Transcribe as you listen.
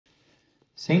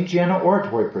St. Gianna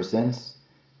Oratory presents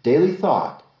Daily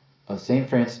Thought of St.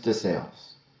 Francis de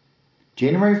Sales.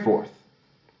 January 4th.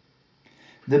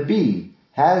 The bee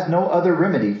has no other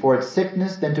remedy for its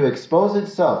sickness than to expose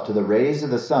itself to the rays of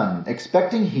the sun,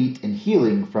 expecting heat and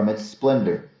healing from its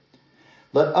splendor.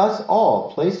 Let us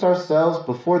all place ourselves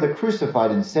before the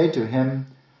crucified and say to him,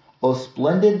 O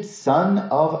splendid sun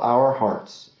of our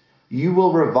hearts, you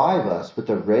will revive us with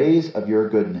the rays of your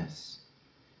goodness.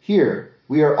 Here,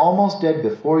 we are almost dead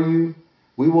before you.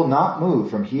 We will not move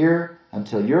from here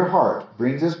until your heart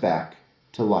brings us back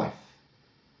to life.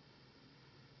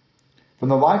 From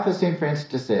the life of St. Francis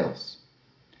de Sales.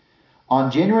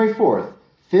 On January 4th,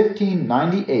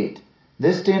 1598,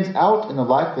 this stands out in the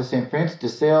life of St. Francis de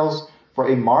Sales for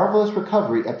a marvelous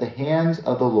recovery at the hands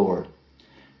of the Lord.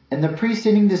 In the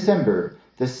preceding December,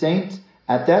 the saint,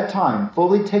 at that time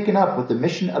fully taken up with the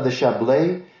mission of the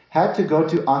Chablais, had to go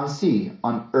to Annecy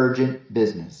on urgent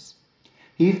business.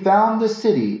 He found the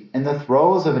city in the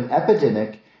throes of an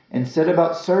epidemic and set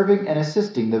about serving and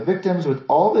assisting the victims with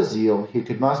all the zeal he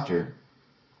could muster.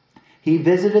 He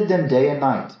visited them day and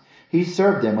night. He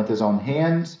served them with his own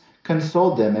hands,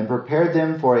 consoled them, and prepared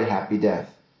them for a happy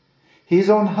death. His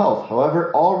own health,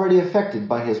 however, already affected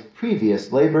by his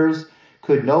previous labors,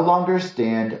 could no longer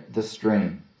stand the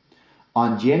strain.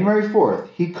 On January 4th,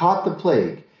 he caught the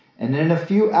plague, and in a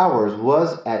few hours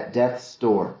was at death's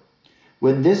door.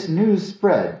 When this news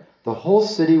spread, the whole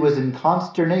city was in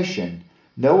consternation,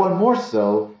 no one more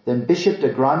so than Bishop de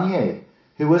Granier,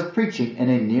 who was preaching in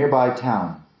a nearby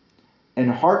town. In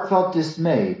heartfelt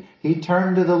dismay, he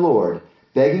turned to the Lord,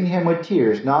 begging him with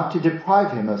tears not to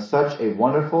deprive him of such a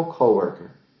wonderful co-worker.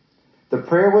 The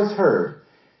prayer was heard.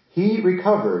 He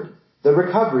recovered. The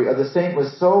recovery of the saint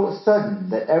was so sudden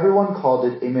that everyone called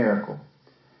it a miracle.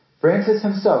 Francis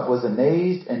himself was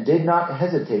amazed and did not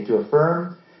hesitate to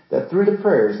affirm that through the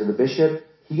prayers of the bishop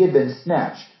he had been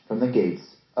snatched from the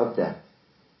gates of death.